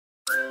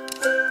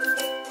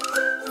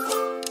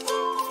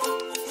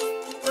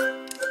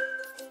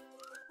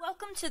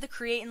to the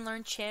Create and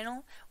Learn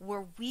channel,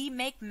 where we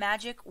make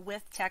magic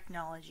with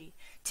technology.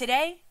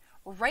 Today,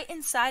 right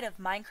inside of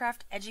Minecraft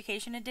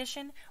Education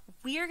Edition,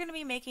 we are going to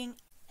be making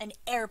an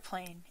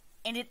airplane,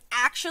 and it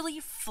actually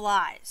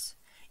flies.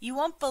 You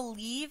won't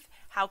believe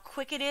how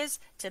quick it is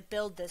to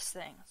build this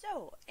thing.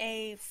 So,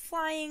 a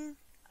flying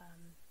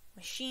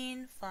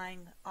machine,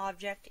 flying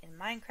object in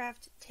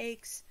Minecraft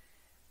takes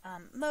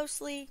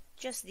mostly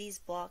just these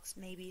blocks,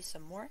 maybe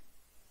some more.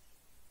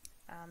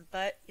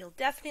 But you'll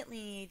definitely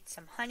need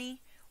some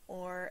honey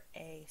or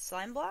a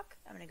slime block.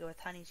 I'm going to go with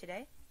honey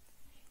today.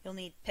 You'll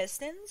need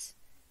pistons,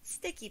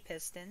 sticky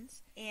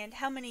pistons, and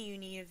how many you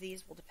need of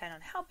these will depend on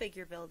how big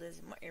your build is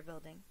and what you're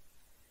building.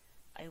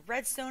 A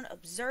redstone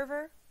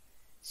observer,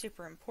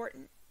 super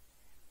important,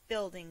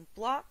 building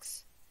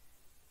blocks,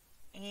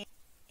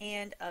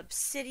 and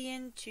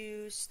obsidian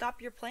to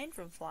stop your plane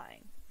from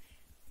flying.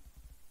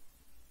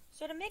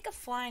 So to make a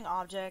flying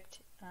object,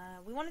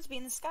 we want it to be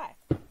in the sky.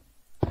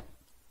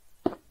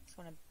 So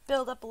I'm going to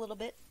build up a little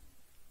bit,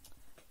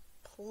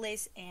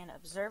 place an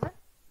observer,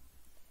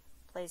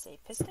 place a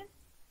piston,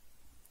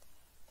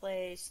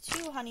 place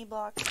 2 honey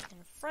blocks in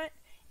front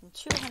and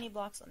 2 honey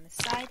blocks on the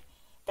side.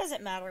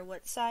 Doesn't matter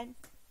what side.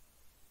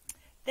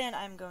 Then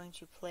I'm going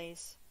to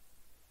place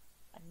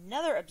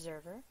another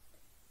observer.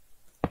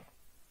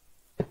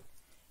 You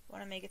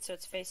want to make it so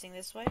it's facing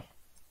this way.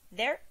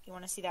 There, you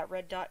want to see that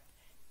red dot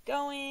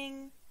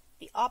going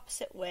the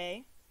opposite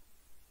way,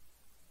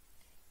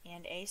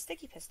 and a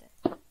sticky piston.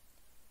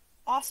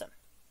 Awesome.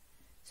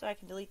 So I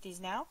can delete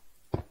these now.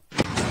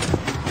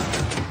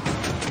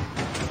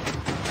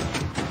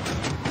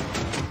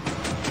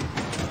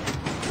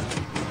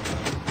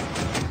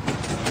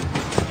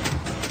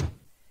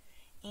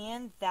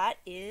 And that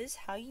is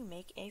how you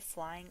make a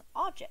flying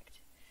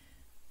object.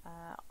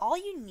 All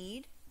you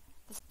need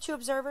is 2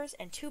 observers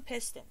and 2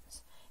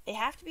 pistons. They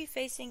have to be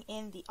facing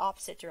in the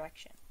opposite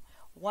direction.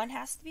 One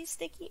has to be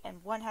sticky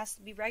and one has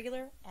to be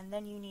regular, and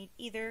then you need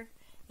either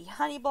the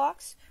honey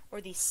blocks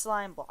or the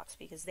slime blocks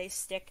because they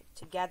stick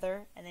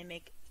together and they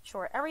make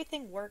sure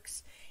everything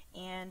works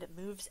and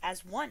moves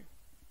as one.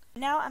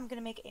 Now I'm going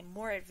to make a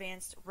more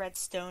advanced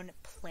redstone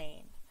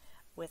plane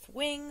with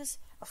wings,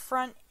 a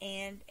front,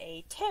 and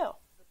a tail.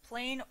 The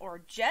plane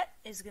or jet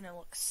is going to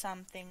look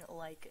something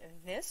like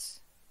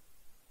this,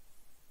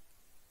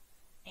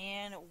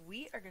 and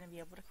we are going to be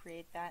able to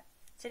create that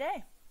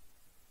today.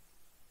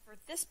 For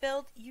this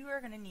build, you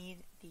are going to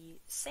need the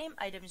same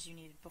items you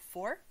needed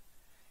before: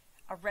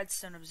 a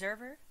redstone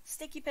observer,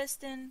 sticky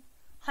piston,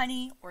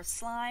 honey or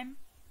slime,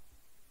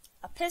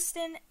 a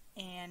piston,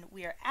 and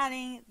we are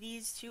adding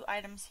these 2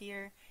 items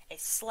here, a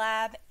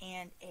slab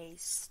and a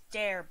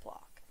stair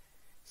block.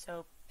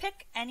 So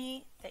pick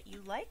any that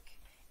you like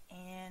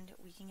and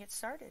we can get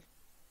started.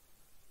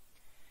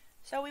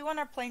 So we want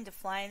our plane to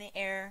fly in the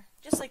air,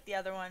 just like the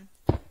other one.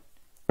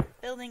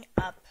 Building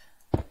up.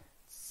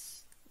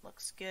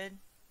 Looks good.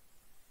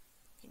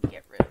 You can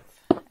get rid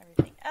of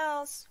everything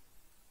else.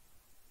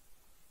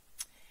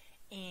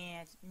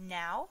 And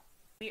now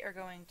we are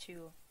going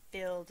to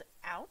build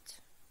out.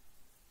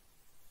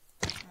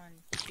 1,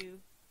 2,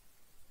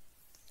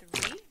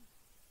 3.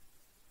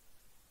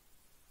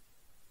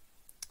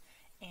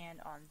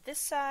 And on this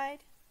side,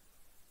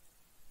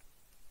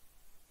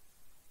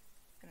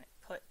 I'm going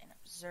to put an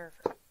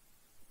observer.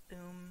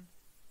 Boom.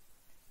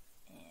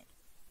 And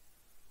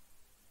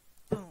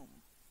boom.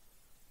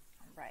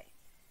 Alright.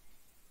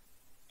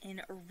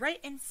 And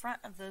right in front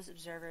of those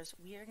observers,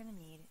 we are going to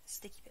need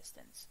sticky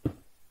pistons.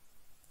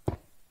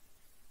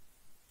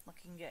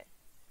 Looking good.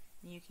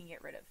 And you can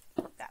get rid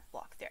of that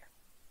block there.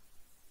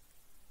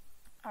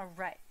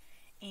 Alright.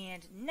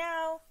 And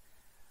now,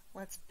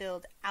 let's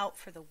build out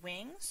for the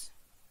wings.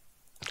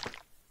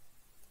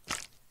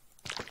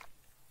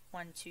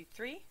 1, 2,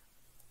 3.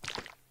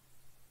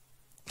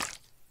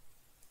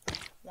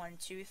 1,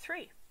 2,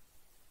 3.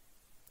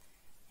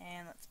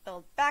 And let's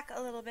build back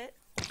a little bit.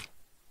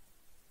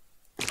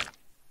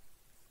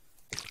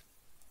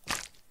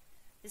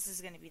 This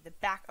is going to be the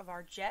back of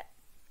our jet.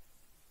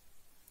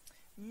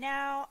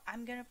 Now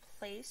I'm going to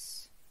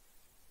place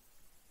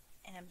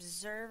an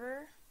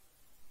observer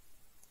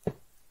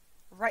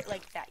right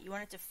like that. You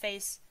want it to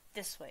face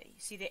this way. You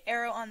see the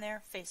arrow on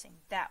there facing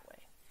that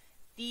way.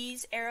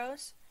 These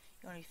arrows,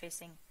 you want to be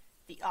facing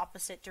the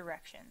opposite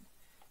direction.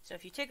 So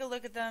if you take a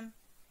look at them,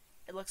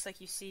 it looks like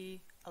you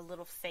see a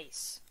little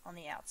face on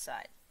the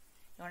outside.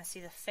 You want to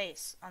see the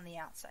face on the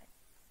outside.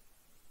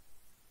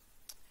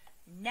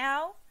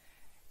 Now,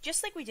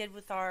 just like we did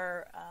with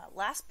our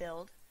last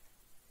build,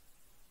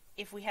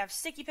 if we have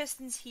sticky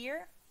pistons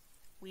here,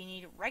 we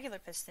need regular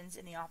pistons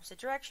in the opposite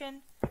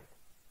direction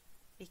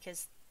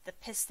because the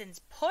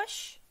pistons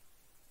push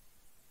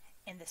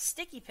and the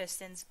sticky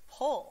pistons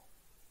pull.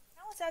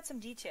 Now let's add some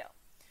detail.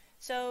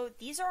 So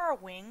these are our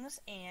wings,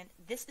 and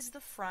this is the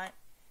front,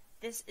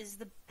 this is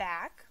the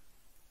back.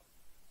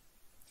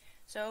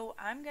 So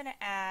I'm going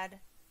to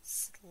add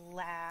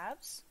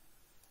slabs.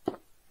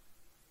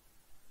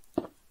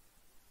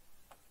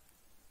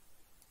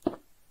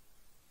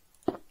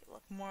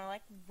 Look more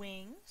like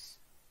wings.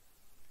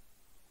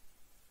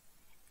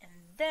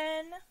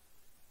 then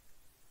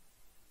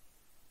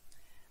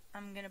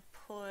I'm going to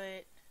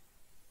put,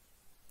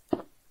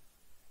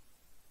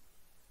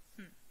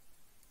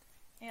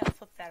 yeah, I'll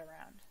flip that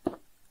around.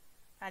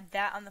 Add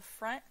that on the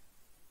front,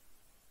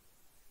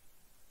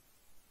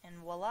 and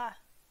voila.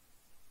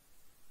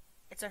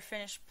 It's our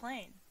finished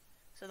plane.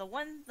 So the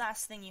one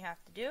last thing you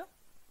have to do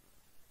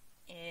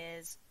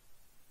is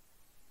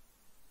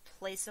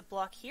place a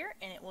block here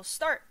and it will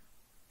start.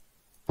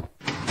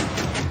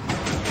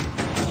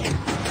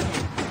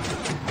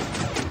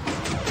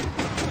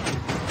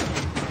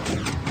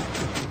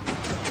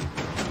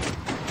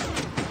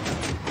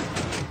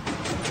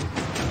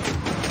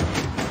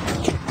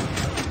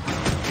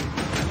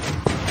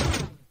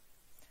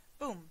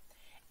 Boom.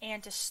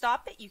 And to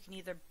stop it, you can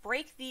either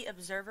break the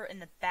observer in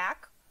the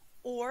back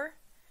or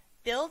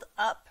build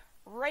up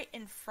right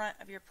in front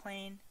of your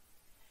plane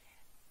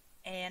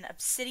an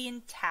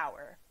obsidian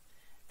tower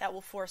that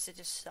will force it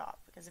to stop,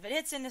 because if it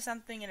hits into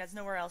something, it has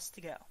nowhere else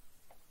to go.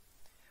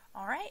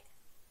 Alright,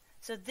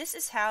 so this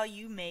is how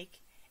you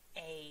make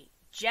a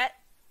jet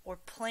or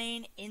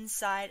plane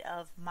inside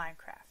of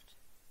Minecraft.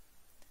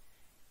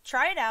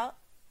 Try it out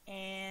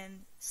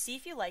and see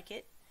if you like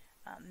it.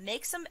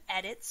 Make some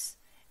edits.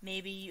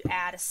 Maybe you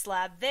add a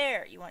slab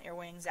there. You want your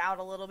wings out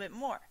a little bit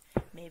more.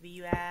 Maybe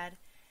you add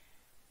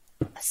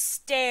a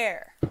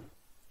stair.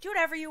 Do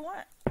whatever you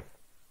want.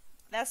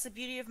 That's the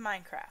beauty of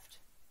Minecraft.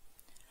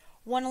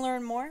 Want to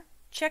learn more?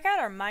 Check out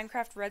our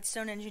Minecraft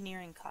Redstone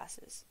engineering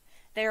classes.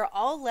 They are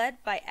all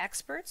led by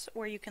experts,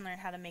 where you can learn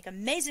how to make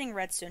amazing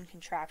redstone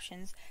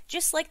contraptions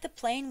just like the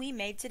plane we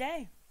made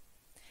today.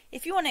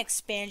 If you want to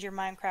expand your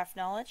Minecraft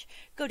knowledge,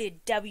 go to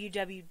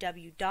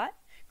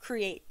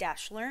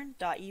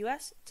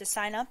www.create-learn.us to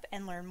sign up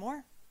and learn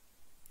more.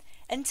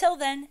 Until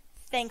then,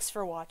 thanks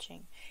for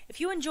watching. If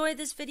you enjoyed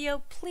this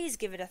video, please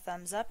give it a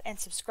thumbs up and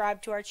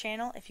subscribe to our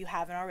channel if you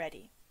haven't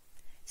already.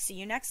 See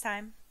you next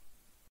time.